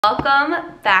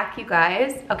Welcome back, you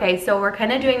guys. Okay, so we're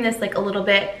kind of doing this like a little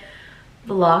bit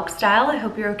vlog style. I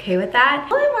hope you're okay with that.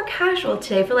 A little bit more casual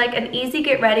today for like an easy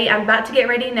get ready. I'm about to get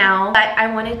ready now, but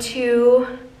I wanted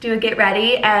to do a get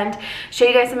ready and show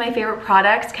you guys some of my favorite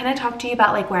products, kind of talk to you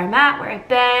about like where I'm at, where I've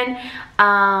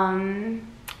been,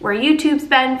 where YouTube's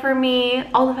been for me,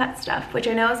 all of that stuff, which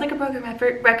I know is like a broken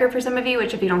record for some of you,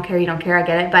 which if you don't care, you don't care, I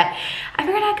get it, but I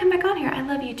figured I'd come back on here. I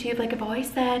love YouTube, like I've always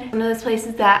said. One of those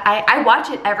places that I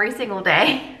watch it every single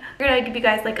day. I figured I'd give you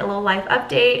guys like a little life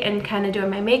update and kind of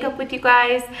doing my makeup with you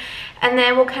guys, and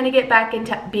then we'll kind of get back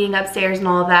into being upstairs and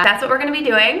all of that. That's what we're gonna be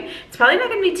doing. It's probably not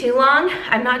gonna be too long.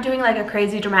 I'm not doing like a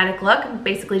crazy dramatic look. I'm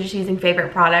basically just using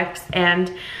favorite products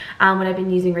and what I've been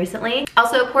using recently.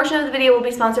 Also, a portion of the video will be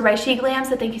sponsored by Sheglam,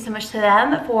 so thank you so much to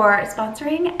them for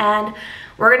sponsoring, and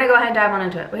we're gonna go ahead and dive on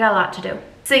into it. We got a lot to do.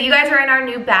 So you guys are in our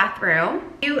new bathroom.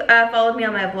 If you followed me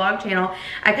on my vlog channel,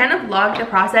 I kind of vlogged the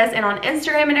process, and on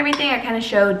Instagram and everything, I kind of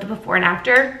showed the before and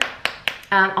after.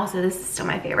 Also, this is still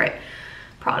my favorite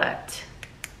product.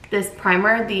 This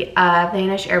primer, the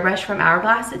Vanish Airbrush from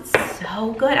Hourglass, it's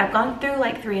so good. I've gone through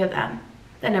like 3 of them.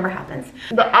 That never happens.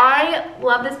 But I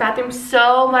love this bathroom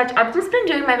so much. I've just been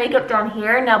doing my makeup down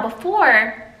here. Now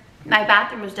before my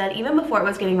bathroom was done, even before it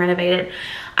was getting renovated,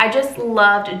 I just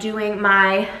loved doing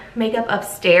my makeup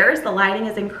upstairs. The lighting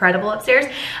is incredible upstairs,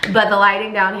 but the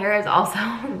lighting down here is also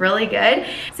really good.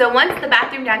 So once the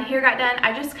bathroom down here got done,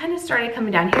 I just kind of started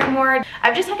coming down here more.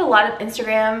 I've just had a lot of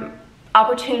Instagram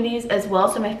opportunities as well,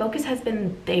 so my focus has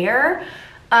been there.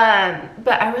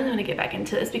 But I really want to get back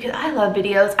into this because I love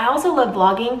videos. I also love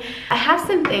vlogging. I have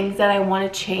some things that I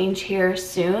want to change here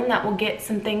soon that will get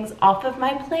some things off of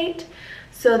my plate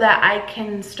so that I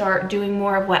can start doing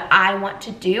more of what I want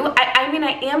to do. I mean,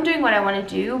 I am doing what I want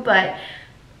to do, but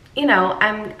you know,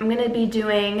 I'm gonna be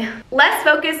doing less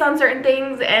focus on certain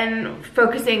things and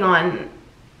focusing on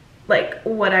like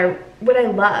what I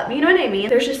love. You know what I mean?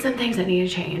 There's just some things that need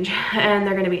to change, and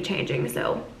they're gonna be changing,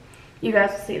 so you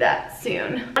guys will see that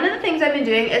soon. One of the things I've been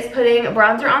doing is putting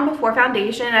bronzer on before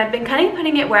foundation. I've been kind of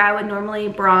putting it where I would normally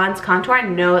bronze contour. I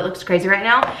know it looks crazy right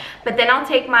now, but then I'll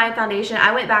take my foundation.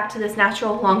 I went back to this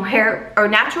natural radiant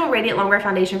longwear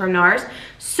foundation from NARS.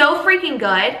 So freaking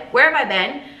good. Where have I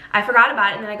been? I forgot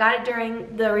about it, and then I got it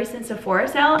during the recent Sephora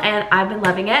sale, and I've been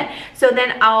loving it. So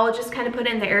then I'll just kind of put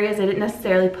it in the areas I didn't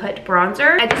necessarily put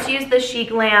bronzer. I just used the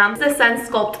Sheglam, the Sun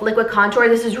Sculpt Liquid Contour.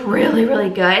 This is really, really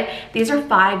good. These are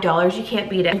 $5. You can't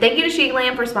beat it. And thank you to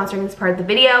Sheglam for sponsoring this part of the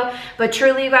video. But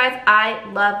truly, you guys, I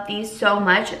love these so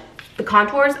much. The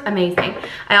contours, amazing.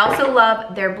 I also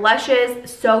love their blushes,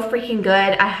 so freaking good.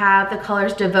 I have the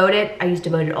colors Devoted. I use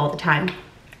Devoted all the time.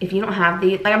 If you don't have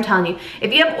these, like I'm telling you,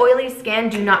 if you have oily skin,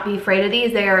 do not be afraid of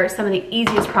these. They are some of the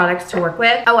easiest products to work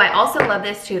with. Oh, I also love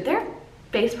this too. Their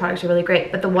base products are really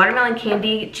great, but the Watermelon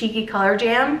Candy Cheeky Color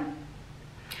Jam,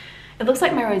 it looks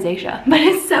like my rosacea, but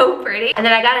it's so pretty. And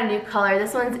then I got a new color.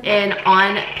 This one's in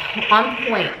On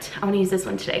Point. I want to use this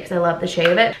one today because I love the shade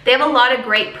of it. They have a lot of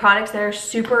great products that are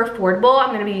super affordable. I'm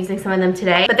going to be using some of them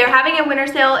today. But they're having a winter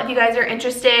sale if you guys are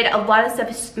interested. A lot of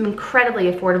stuff is incredibly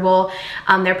affordable.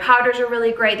 Their powders are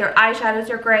really great. Their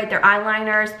eyeshadows are great. Their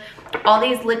eyeliners. All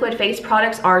these liquid face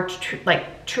products are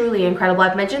truly incredible.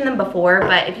 I've mentioned them before,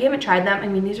 but if you haven't tried them, I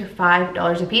mean, these are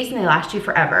 $5 a piece and they last you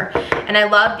forever. And I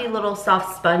love the little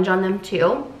soft sponge on them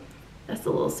too. That's the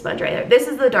little sponge right there. This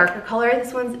is the darker color.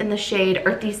 This one's in the shade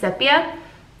Earthy Sepia.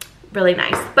 Really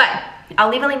nice. But I'll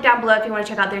leave a link down below if you want to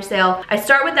check out their sale. I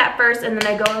start with that first, and then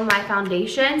I go to my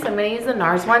foundation. So I'm going to use the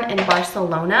NARS one in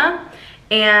Barcelona.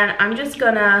 And I'm just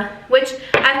gonna, which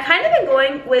I've kind of been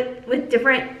going with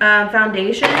different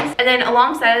foundations. And then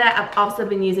alongside of that, I've also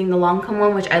been using the Lancome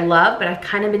one, which I love, but I've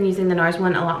kind of been using the NARS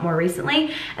one a lot more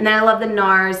recently. And then I love the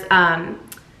NARS,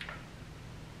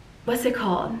 what's it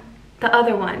called? The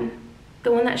other one.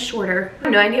 The one that's shorter. I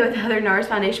have no idea what the other NARS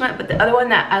foundation went, but the other one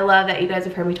that I love that you guys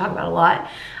have heard me talk about a lot,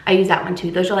 I use that one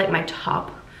too. Those are like my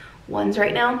top ones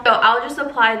right now. So I'll just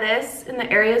apply this in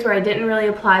the areas where I didn't really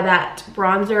apply that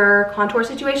bronzer contour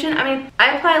situation. I mean,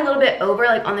 I apply a little bit over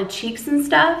like on the cheeks and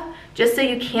stuff just so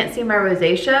you can't see my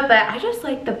rosacea, but I just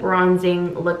like the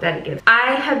bronzing look that it gives.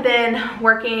 I have been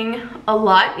working a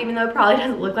lot, even though it probably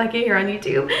doesn't look like it here on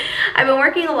YouTube. I've been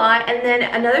working a lot, and then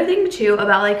another thing too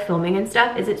about like filming and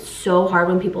stuff is it's so hard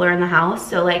when people are in the house.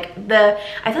 So like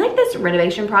I feel like this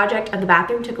renovation project of the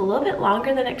bathroom took a little bit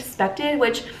longer than expected,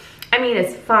 which I mean,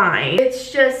 it's fine.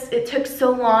 It's just, it took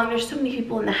so long. There's so many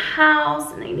people in the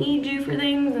house and they need you for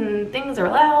things and things are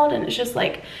loud, and it's just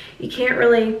like, you can't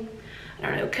really, I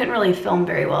don't know, couldn't really film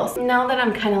very well. So now that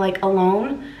I'm kind of like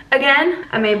alone again,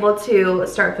 I'm able to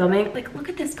start filming. Like, look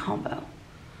at this combo.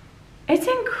 It's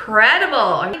incredible.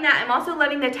 I'm also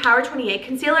loving the Tower 28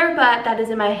 concealer, but that is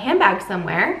in my handbag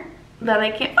somewhere that I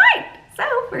can't find. So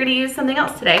we're gonna use something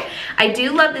else today. I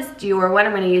do love this Dior one.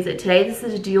 I'm gonna use it today. This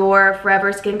is Dior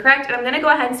Forever Skin Correct, and I'm gonna go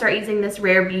ahead and start using this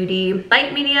Rare Beauty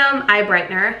Light Medium Eye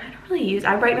Brightener. I don't really use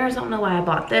eye brighteners. I don't know why I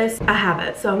bought this. I have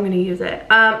it, so I'm gonna use it.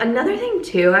 Another thing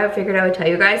too, I figured I would tell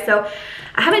you guys. So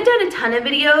I haven't done a ton of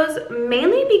videos,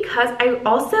 mainly because I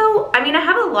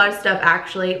have a lot of stuff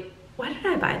actually. Why did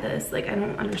I buy this? Like, I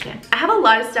don't understand. I have a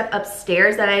lot of stuff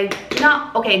upstairs that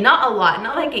not a lot,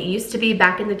 not like it used to be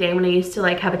back in the day when I used to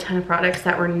like have a ton of products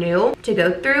that were new to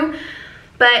go through.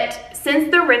 But since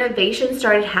the renovation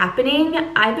started happening,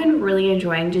 I've been really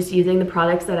enjoying just using the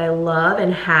products that I love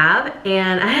and have.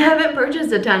 And I haven't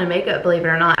purchased a ton of makeup, believe it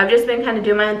or not. I've just been kind of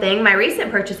doing my own thing. My recent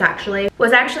purchase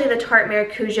was actually the Tarte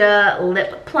Maracuja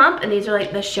Lip Plump. And these are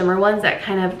like the shimmer ones that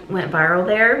kind of went viral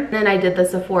there. And then I did the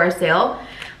Sephora sale.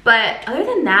 But other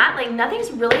than that, like nothing's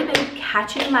really been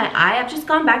catching my eye. I've just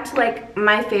gone back to like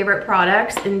my favorite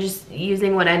products and just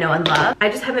using what I know and love. I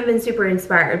just haven't been super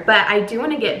inspired, but I do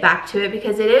want to get back to it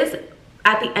because it is,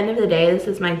 at the end of the day, this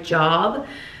is my job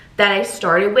that I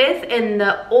started with and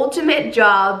the ultimate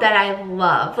job that I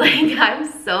love. Like,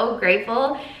 I'm so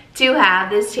grateful to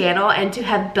have this channel and to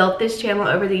have built this channel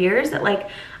over the years that like,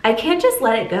 I can't just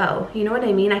let it go. You know what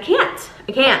I mean? I can't.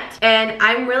 And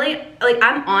I'm really, like,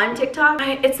 I'm on TikTok.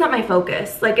 It's not my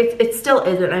focus. Like, it still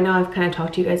isn't. I know I've kind of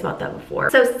talked to you guys about that before.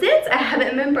 So since I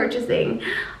haven't been purchasing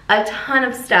a ton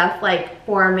of stuff, like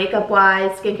for makeup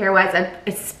wise, skincare wise, I've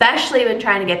especially been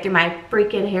trying to get through my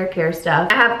freaking hair care stuff.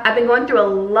 I've been going through a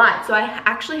lot. So I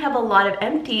actually have a lot of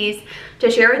empties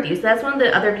to share with you. So that's one of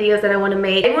the other videos that I want to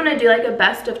make. I want to do like a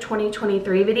best of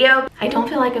 2023 video. I don't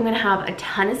feel like I'm going to have a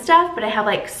ton of stuff, but I have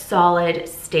like solid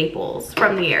staples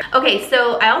from the year. Okay,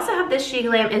 so I also have this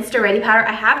Sheglam Insta Ready powder.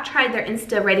 I have tried their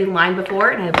Insta Ready line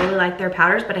before and I really like their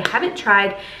powders, but I haven't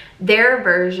tried their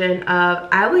version of,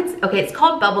 it's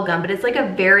called Bubblegum, but it's like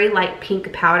a very light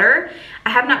pink powder. I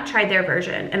have not tried their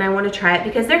version and I want to try it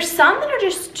because there's some that are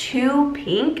just too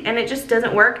pink and it just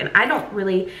doesn't work, and I don't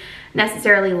really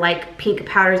necessarily like pink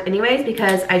powders anyways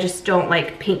because I just don't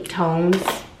like pink tones.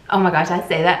 Oh my gosh, I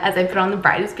say that as I put on the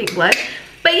brightest pink blush.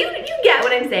 But you get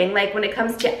what I'm saying. Like when it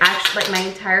comes to actually like my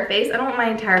entire face, I don't want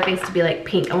my entire face to be like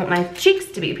pink. I want my cheeks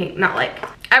to be pink, not like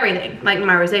everything, like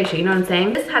my rosacea, you know what I'm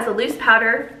saying? This has a loose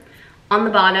powder on the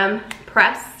bottom,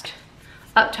 pressed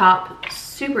up top,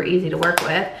 super easy to work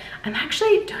with. Do I want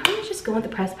to just go with the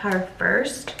pressed powder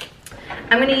first?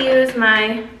 I'm gonna use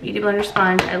my Beauty Blender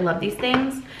sponge. I love these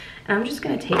things. And I'm just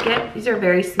gonna take it. These are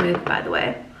very smooth, by the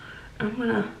way.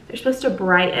 They're supposed to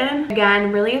brighten.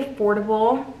 Again, really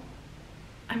affordable.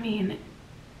 I mean,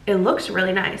 it looks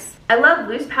really nice. I love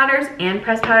loose powders and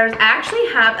pressed powders. I actually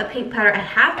have a pink powder I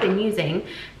have been using.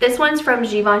 This one's from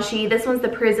Givenchy. This one's the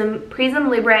Prism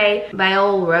Libre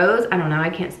Viole Rose. I don't know,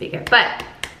 I can't speak it. But,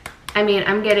 I mean,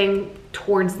 I'm getting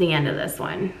towards the end of this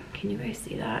one. Can you guys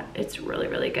see that? It's really,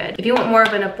 really good. If you want more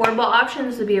of an affordable option,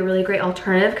 this would be a really great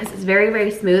alternative because it's very,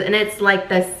 very smooth and it's like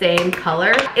the same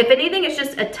color. If anything, it's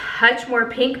just a touch more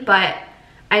pink, but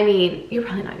I mean, you're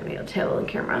probably not gonna be able to tell on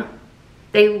camera.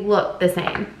 They look the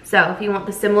same. So if you want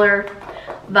the similar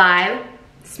vibe,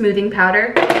 smoothing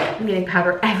powder, I'm getting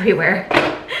powder everywhere,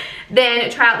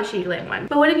 then try out the Sheglam one.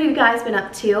 But what have you guys been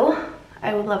up to?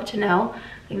 I would love to know.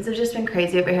 Things have just been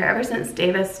crazy over here ever since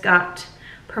Davis got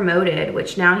promoted,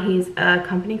 which now he's a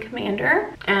company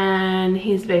commander and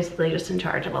he's basically just in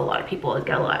charge of a lot of people. He's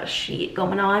got a lot of shit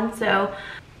going on. So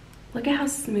look at how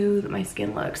smooth my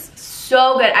skin looks.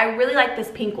 So good. I really like this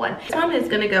pink one. This one is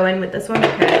gonna go in with this one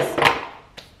because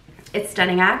it's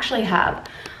stunning. I actually have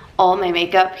all my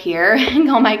makeup here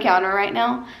on my counter right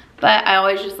now, but I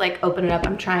always just like open it up.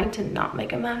 I'm trying to not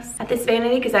make a mess at this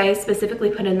vanity because I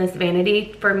specifically put in this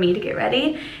vanity for me to get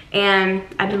ready and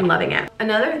I've been loving it.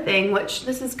 Another thing, which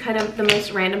this is kind of the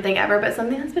most random thing ever, but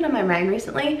something that's been on my mind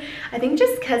recently, I think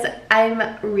just because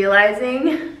I'm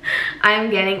realizing I'm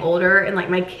getting older and like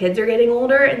my kids are getting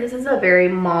older, and this is a very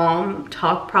mom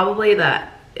talk probably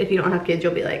that if you don't have kids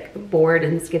you'll be like bored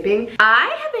and skipping.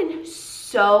 I have been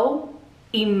so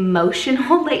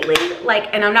emotional lately,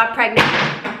 like, and I'm not pregnant.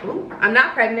 Ooh, I'm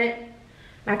not pregnant.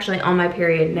 I'm actually on my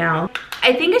period now.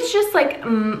 I think it's just like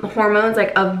hormones,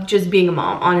 like of just being a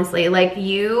mom, honestly. Like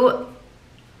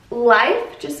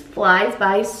life just flies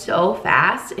by so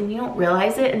fast and you don't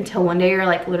realize it until one day you're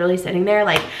like literally sitting there.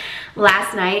 Like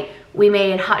last night we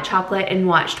made hot chocolate and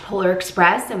watched Polar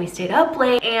Express, and we stayed up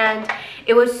late, and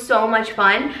it was so much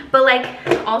fun. But like,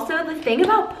 also the thing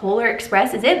about Polar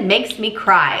Express is it makes me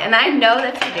cry, and I know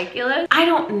that's ridiculous. I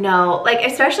don't know, like,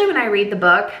 especially when I read the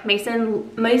book.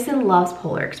 Mason loves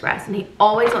Polar Express, and he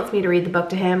always wants me to read the book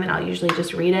to him, and I'll usually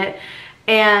just read it.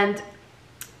 And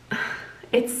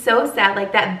it's so sad,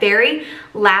 like that very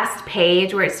last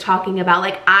page where it's talking about,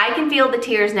 like, I can feel the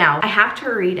tears now. I have to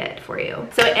read it for you.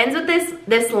 So it ends with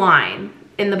this line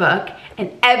in the book,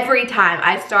 and every time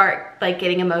I start like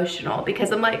getting emotional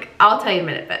because I'm like, I'll tell you in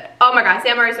a minute, but oh my gosh,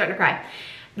 I'm already starting to cry.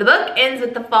 The book ends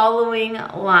with the following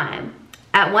line.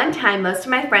 At one time, most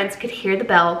of my friends could hear the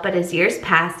bell, but as years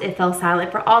passed, it fell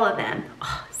silent for all of them.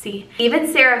 Oh, see,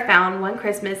 even Sarah found one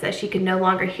Christmas that she could no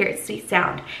longer hear its sweet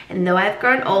sound. And though I've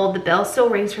grown old, the bell still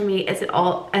rings for me as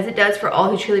it does for all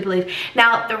who truly believe.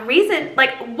 Now, the reason,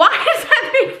 like, why does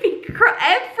that make me cry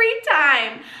every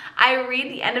time I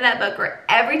read the end of that book, or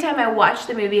every time I watch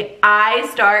the movie, I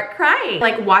start crying.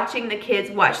 Like watching the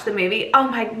kids watch the movie. Oh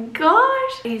my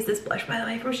gosh. I used this blush, by the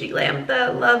way, from Sheglam,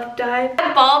 the Love Dive.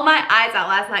 I bawled my eyes out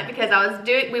last night because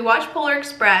we watched Polar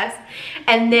Express,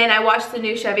 and then I watched the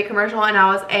new Chevy commercial, and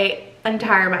I was an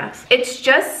entire mess. It's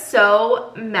just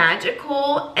so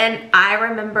magical, and I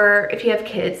remember, if you have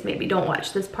kids, maybe don't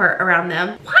watch this part around them.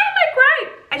 Why am I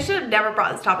crying? I should have never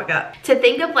brought this topic up. To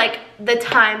think of like the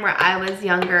time where I was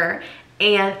younger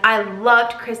and I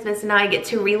loved Christmas, and now I get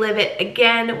to relive it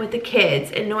again with the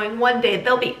kids, and knowing one day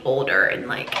they'll be older and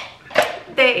like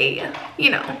they, you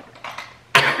know,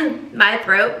 my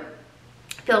throat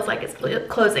feels like it's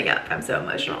closing up. I'm so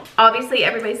emotional. Obviously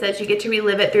everybody says you get to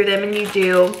relive it through them, and you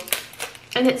do.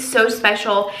 And it's so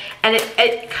special, and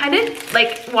it kind of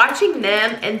like watching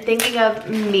them and thinking of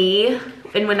me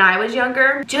and when I was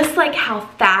younger, just like how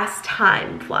fast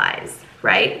time flies,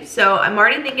 right? So I'm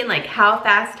already thinking like how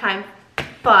fast time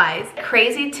flies.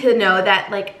 Crazy to know that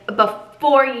like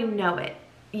before you know it,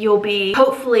 you'll be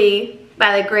hopefully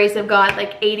by the grace of God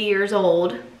like 80 years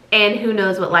old, and who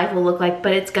knows what life will look like,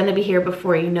 but it's gonna be here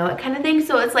before you know it, kind of thing.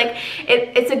 So it's like,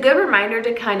 it's a good reminder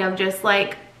to kind of just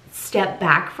like step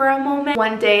back for a moment.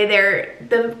 One day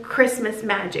the Christmas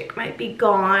magic might be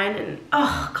gone, and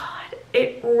oh God,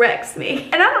 it wrecks me.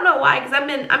 And I don't know why, because I'm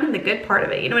in the good part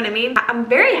of it, you know what I mean? I'm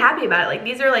very happy about it. Like,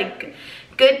 these are like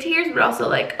good tears, but also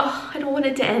like, oh, I don't want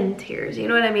it to end tears, you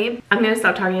know what I mean? I'm gonna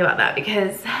stop talking about that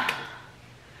because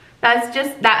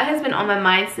that has been on my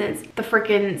mind since the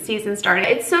freaking season started.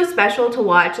 It's so special to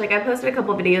watch. Like, I posted a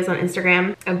couple videos on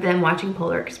Instagram of them watching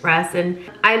Polar Express, and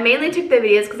I mainly took the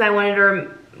videos because I wanted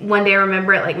to one day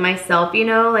remember it like myself, you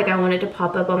know? Like, I wanted to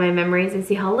pop up on my memories and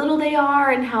see how little they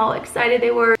are and how excited they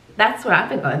were. That's what I've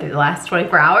been going through the last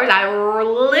 24 hours. I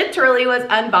literally was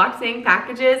unboxing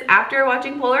packages after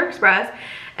watching Polar Express,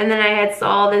 and then I had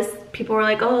saw this, people were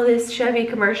like, oh, this Chevy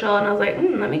commercial, and I was like,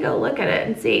 let me go look at it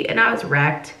and see. And I was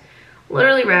wrecked,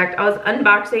 literally wrecked. I was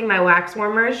unboxing my wax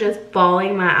warmers, just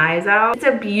bawling my eyes out. It's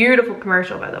a beautiful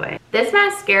commercial, by the way. This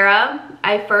mascara,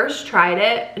 I first tried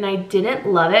it and I didn't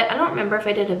love it. I don't remember if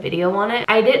I did a video on it.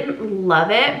 I didn't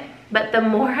love it, but the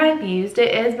more I've used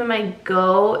it, it has been my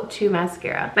go-to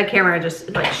mascara. My camera just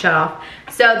like shut off.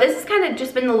 So this has kind of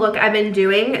just been the look I've been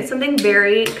doing. It's something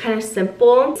very kind of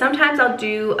simple. Sometimes I'll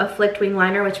do a flicked wing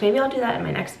liner, which maybe I'll do that in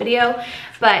my next video,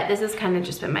 but this has kind of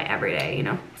just been my everyday, you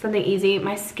know, something easy.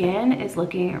 My skin is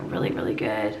looking really, really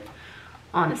good.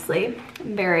 Honestly,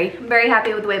 I'm very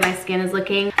happy with the way my skin is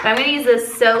looking. But I'm gonna use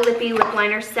this So Lippy lip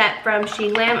liner set from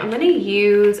Sheglam. I'm gonna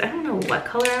use, I don't know what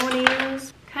color I wanna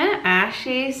use. Kind of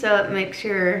ashy, so it makes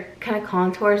your, kind of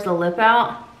contours the lip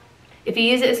out. If you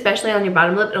use it especially on your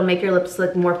bottom lip, it'll make your lips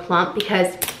look more plump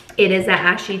because it is that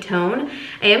ashy tone.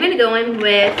 I am gonna go in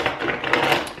with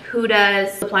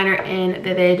Huda's lip liner in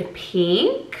Vivid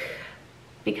Pink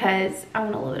because I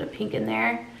want a little bit of pink in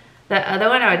there. The other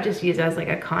one I would just use as like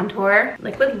a contour,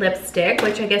 liquid lipstick,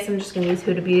 which I guess I'm just gonna use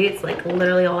Huda Beauty. It's like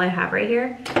literally all I have right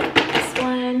here. This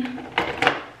one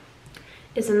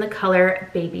is in the color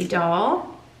Baby Doll.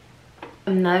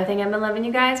 Another thing I've been loving,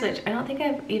 you guys, which I don't think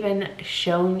I've even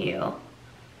shown you,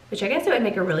 which I guess it would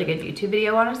make a really good YouTube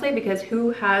video, honestly, because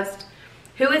who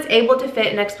is able to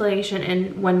fit an explanation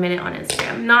in 1 minute on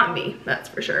Instagram? Not me, that's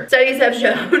for sure. Studies have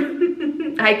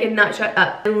shown I cannot shut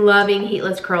up. I'm loving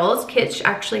heatless curls. Kitsch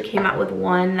actually came out with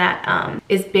one that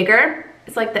is bigger.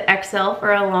 It's like the XL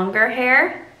for a longer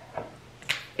hair.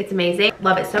 It's amazing.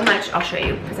 Love it so much. I'll show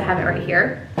you because I have it right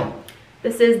here.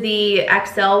 This is the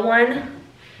XL one.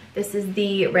 This is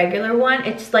the regular one.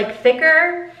 It's like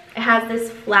thicker. It has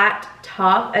this flat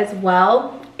top as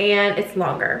well, and it's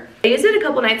longer. I used it a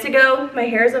couple nights ago. My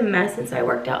hair is a mess since I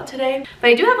worked out today, but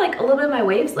I do have like a little bit of my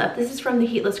waves left. This is from the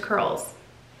Heatless Curls.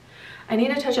 I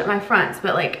need to touch up my fronts,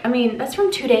 but like, I mean, that's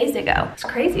from 2 days ago. It's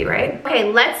crazy, right? Okay,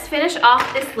 let's finish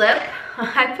off this lip.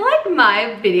 I feel like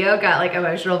my video got like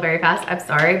emotional very fast. I'm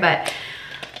sorry, but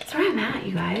that's where I'm at,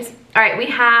 you guys. All right, we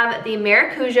have the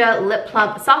Maracuja Lip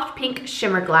Plump Soft Pink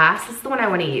Shimmer Glass. This is the one I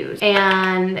want to use.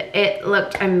 And it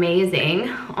looked amazing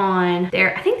on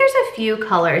there. I think there's a few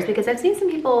colors because I've seen some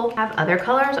people have other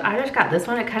colors. I just got this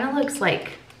one. It kind of looks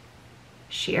like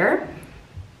sheer.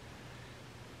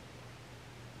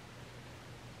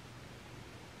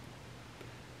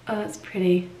 Oh, it's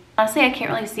pretty. Honestly, I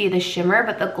can't really see the shimmer,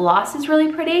 but the gloss is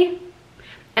really pretty.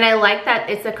 And I like that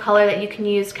it's a color that you can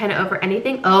use kind of over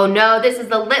anything. Oh no, this is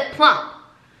the Lip Plump.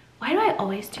 Why do I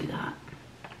always do that?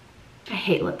 I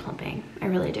hate lip plumping, I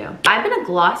really do. I've been a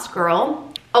gloss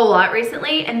girl a lot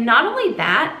recently, and not only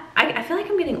that, I feel like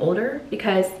I'm getting older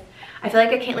because I feel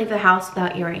like I can't leave the house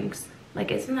without earrings. Like,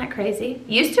 isn't that crazy?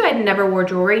 Used to, I never wore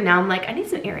jewelry. Now I'm like, I need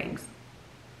some earrings.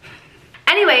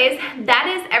 Anyways, that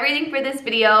is everything for this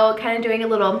video. Kind of doing a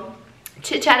little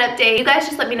chit chat update. You guys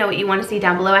just let me know what you want to see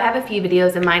down below. I have a few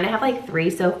videos in mind. I have like 3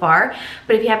 so far,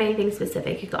 but if you have anything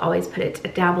specific, you can always put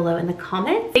it down below in the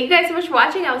comments. Thank you guys so much for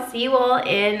watching. I'll see you all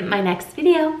in my next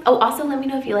video. Oh, also let me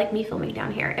know if you like me filming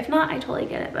down here. If not, I totally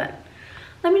get it, but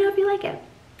let me know if you like it.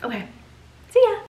 Okay.